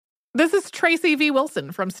This is Tracy V.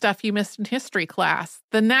 Wilson from Stuff You Missed in History class.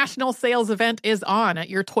 The national sales event is on at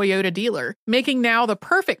your Toyota dealer, making now the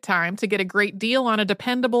perfect time to get a great deal on a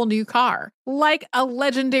dependable new car. Like a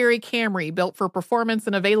legendary Camry built for performance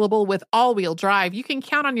and available with all-wheel drive, you can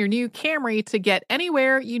count on your new Camry to get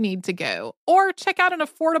anywhere you need to go. Or check out an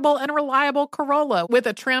affordable and reliable Corolla with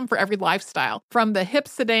a trim for every lifestyle. From the hip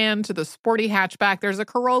sedan to the sporty hatchback, there's a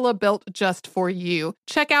Corolla built just for you.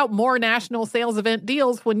 Check out more national sales event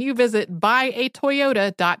deals when you visit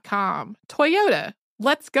buyatoyota.com. Toyota,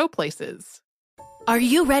 let's go places. Are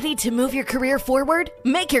you ready to move your career forward?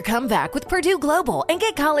 Make your comeback with Purdue Global and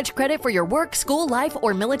get college credit for your work, school, life,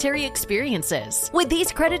 or military experiences. With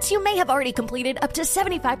these credits, you may have already completed up to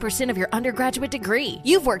 75% of your undergraduate degree.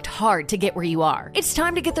 You've worked hard to get where you are. It's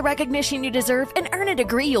time to get the recognition you deserve and earn a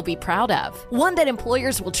degree you'll be proud of. One that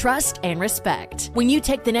employers will trust and respect. When you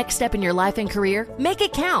take the next step in your life and career, make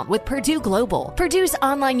it count with Purdue Global, Purdue's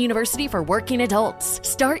online university for working adults.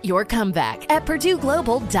 Start your comeback at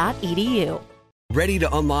purdueglobal.edu. Ready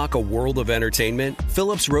to unlock a world of entertainment?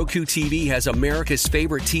 Philips Roku TV has America's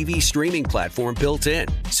favorite TV streaming platform built in,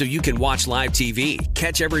 so you can watch live TV,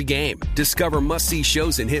 catch every game, discover must-see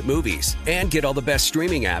shows and hit movies, and get all the best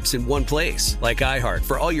streaming apps in one place, like iHeart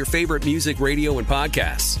for all your favorite music, radio, and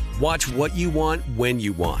podcasts. Watch what you want, when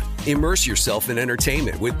you want. Immerse yourself in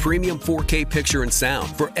entertainment with premium 4K picture and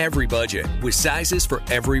sound for every budget, with sizes for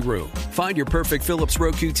every room. Find your perfect Philips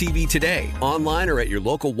Roku TV today, online or at your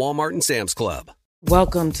local Walmart and Sam's Club.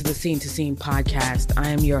 Welcome to the Scene to Scene podcast. I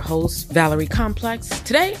am your host, Valerie Complex.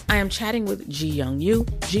 Today, I am chatting with Ji Young Yu.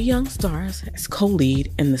 Ji Young stars as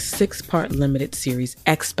co-lead in the 6-part limited series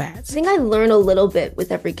Expats. I think I learn a little bit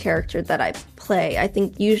with every character that I play. I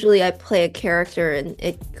think usually I play a character and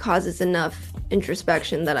it causes enough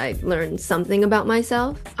introspection that I learn something about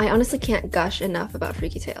myself. I honestly can't gush enough about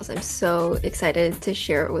Freaky Tales. I'm so excited to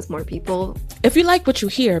share it with more people. If you like what you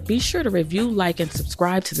hear, be sure to review, like, and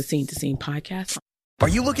subscribe to the Scene to Scene podcast. Are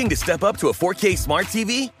you looking to step up to a 4K smart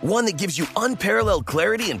TV? One that gives you unparalleled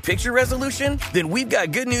clarity and picture resolution? Then we've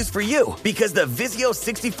got good news for you, because the Vizio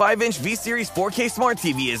 65-inch V-Series 4K smart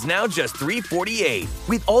TV is now just $348.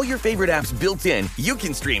 With all your favorite apps built in, you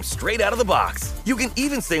can stream straight out of the box. You can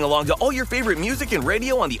even sing along to all your favorite music and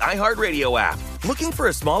radio on the iHeartRadio app. Looking for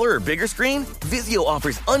a smaller or bigger screen? Vizio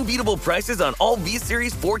offers unbeatable prices on all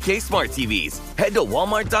V-Series 4K smart TVs. Head to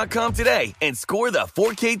Walmart.com today and score the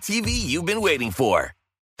 4K TV you've been waiting for.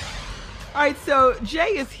 All right, so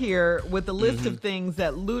Jay is here with a list of things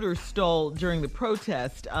that looters stole during the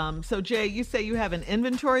protest. So Jay, you say you have an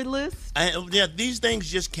inventory list? Yeah, these things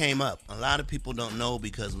just came up. A lot of people don't know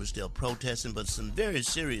because we're still protesting, but some very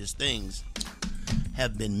serious things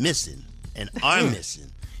have been missing and are missing.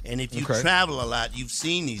 And if you travel a lot, you've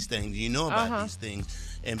seen these things. You know about these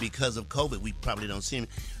things. And because of COVID, we probably don't see them.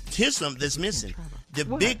 Here's something that's missing. The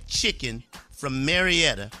big chicken from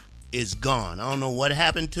Marietta is gone. I don't know what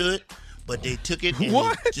happened to it, but they took it and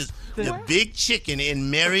the big chicken in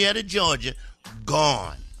Marietta, Georgia,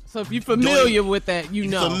 gone. So if you're familiar with that, you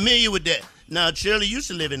know. Familiar with that. Now, Shirley used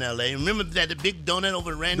to live in L.A. Remember that the big donut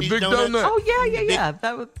over at Randy's the big Donuts? Oh, yeah.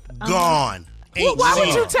 That was gone. Well, why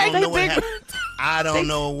would you take the big? I don't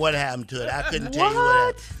know what happened to it. I couldn't tell you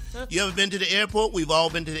what happened. You ever been to the airport? We've all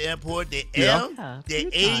been to the airport. The L, the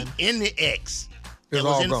A, and the X that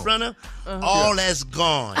was in front of, all that's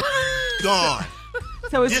gone. Gone.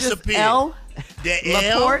 So it's disappeared. Just L, the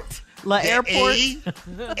L, the Airport, A,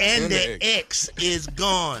 and the X is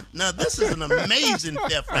gone. Now, this is an amazing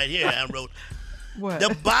theft right here, I wrote. What?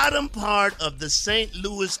 The bottom part of the St.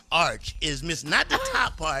 Louis Arch is missing. Not the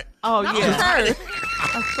top part. Oh, yeah.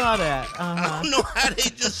 I saw that. I don't know how they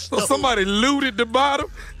just stole. So somebody looted the bottom?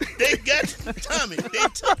 They got, Tommy, they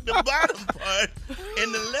took the bottom part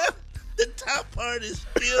and the top part is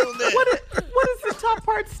still there. What is the top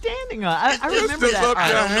part standing on? I remember that.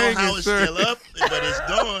 I don't know how it's still up, but it's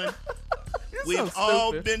gone. We've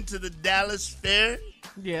all been to the Dallas Fair.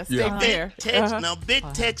 Yes, there. Now, Big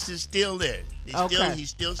Tex is still there. He's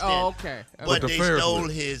still standing. Oh, okay. But they stole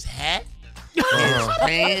his hat, his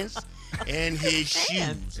pants, and his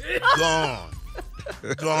shoes. Gone.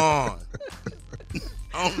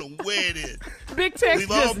 I don't know where it is. Big Tex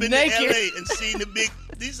We've all just been naked. to L.A. and seen the big.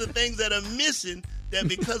 These are things that are missing that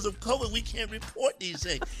because of COVID we can't report these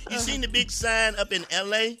things. You seen the big sign up in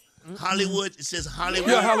L.A.? Hollywood. It says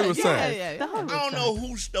Hollywood. Yeah, Hollywood sign. Yeah. I don't know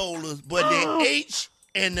who stole us, but the H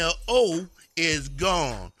and the O is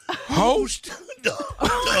gone. Host? The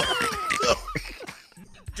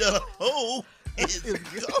O is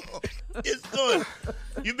gone. It's gone.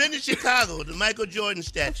 You've been to Chicago, the Michael Jordan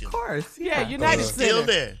statue. Of course. Yeah, United He's still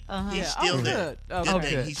Center. there. He's still there. Okay.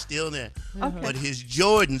 Thing, he's still there. Okay. But his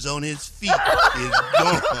Jordans on his feet is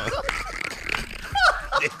gone.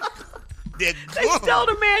 They're gone. They stole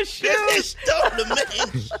the man's shoes. They stole the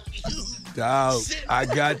man's shoes. Dog, I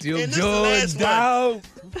got your And this Jordans, is the last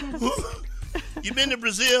dog. You been to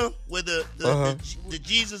Brazil where the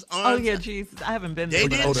Jesus arms? Oh, yeah, Jesus. I haven't been there. They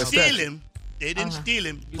didn't that steal statue. him. They didn't steal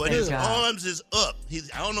him, but thank his God. arms is up.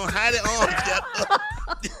 I don't know how the arms got up.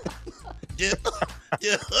 They're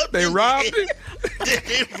up They in robbed the him? air.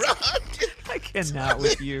 They robbed him. I cannot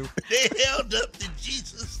with you. They held up the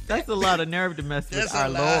Jesus. That's a lot of nerve to mess with That's our a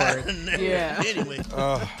lot Lord. of nerve. Yeah. Anyway,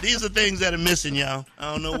 these are things that are missing, y'all.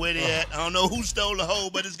 I don't know where they at. I don't know who stole the hoe,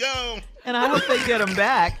 but it's gone. And I hope they get them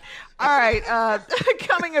back. All right.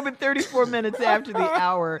 Coming up at 34 minutes after the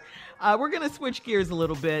hour, we're going to switch gears a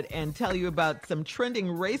little bit and tell you about some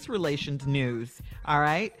trending race relations news. All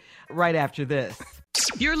right. Right after this.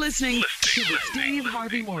 You're listening to the Steve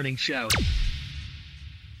Harvey Morning Show.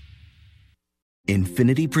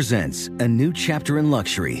 Infiniti presents a new chapter in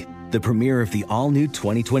luxury, the premiere of the all-new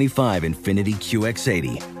 2025 Infiniti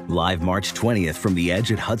QX80, live March 20th from the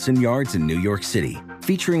Edge at Hudson Yards in New York City,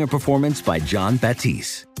 featuring a performance by John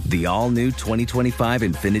Batiste. The all-new 2025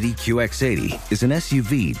 Infiniti QX80 is an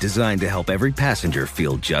SUV designed to help every passenger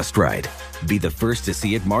feel just right. Be the first to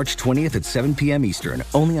see it March 20th at 7 p.m. Eastern,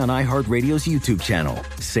 only on iHeartRadio's YouTube channel.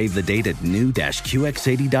 Save the date at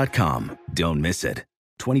new-QX80.com. Don't miss it.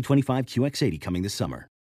 2025 QX80 coming this summer.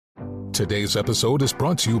 Today's episode is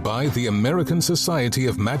brought to you by the American Society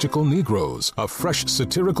of Magical Negroes, a fresh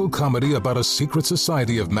satirical comedy about a secret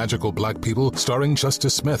society of magical black people starring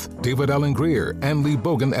Justice Smith, David Alan Grier, Ann Lee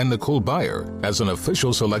Bogan, and Nicole Byer. As an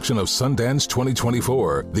official selection of Sundance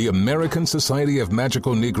 2024, the American Society of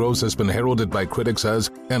Magical Negroes has been heralded by critics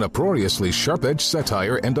as an uproariously sharp-edged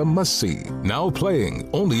satire and a must-see. Now playing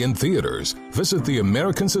only in theaters. Visit the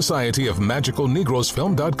American Society of Magical Negroes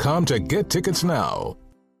Film.com to get tickets now.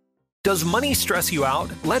 Does money stress you out?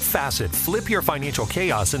 Let Facet flip your financial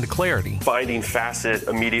chaos into clarity. Finding Facet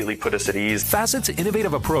immediately put us at ease. Facet's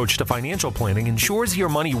innovative approach to financial planning ensures your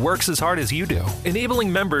money works as hard as you do,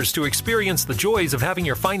 enabling members to experience the joys of having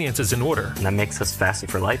your finances in order. And that makes us Facet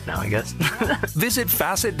for life now, I guess. Visit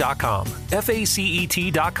Facet.com,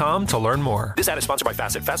 FACET.com to learn more. This ad is sponsored by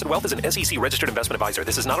Facet. Facet Wealth is an SEC registered investment advisor.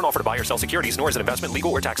 This is not an offer to buy or sell securities, nor is it investment, legal,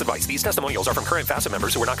 or tax advice. These testimonials are from current Facet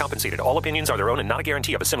members who are not compensated. All opinions are their own and not a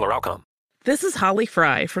guarantee of a similar outcome. This is Holly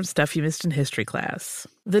Fry from Stuff You Missed in History Class.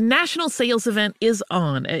 The national sales event is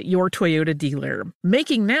on at your Toyota dealer,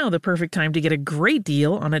 making now the perfect time to get a great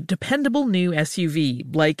deal on a dependable new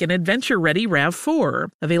SUV, like an adventure-ready RAV4.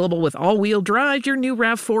 Available with all-wheel drive, your new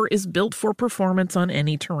RAV4 is built for performance on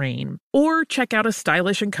any terrain. Or check out a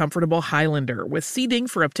stylish and comfortable Highlander with seating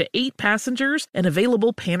for up to 8 passengers and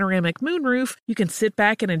available panoramic moonroof. You can sit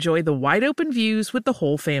back and enjoy the wide-open views with the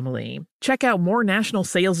whole family. Check out more national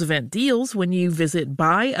sales event deals when you visit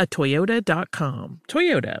buyatoyota.com.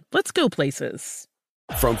 Toyota, let's go places.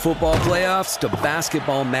 From football playoffs to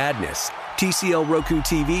basketball madness, TCL Roku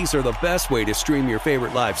TVs are the best way to stream your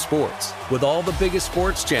favorite live sports. With all the biggest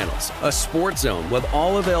sports channels, a sports zone with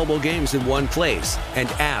all available games in one place, and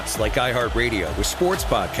apps like iHeartRadio with sports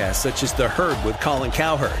podcasts such as The Herd with Colin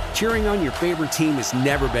Cowherd. Cheering on your favorite team has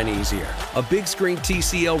never been easier. A big screen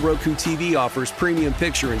TCL Roku TV offers premium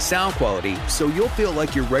picture and sound quality, so you'll feel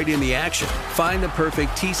like you're right in the action. Find the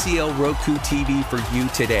perfect TCL Roku TV for you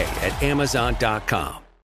today at Amazon.com.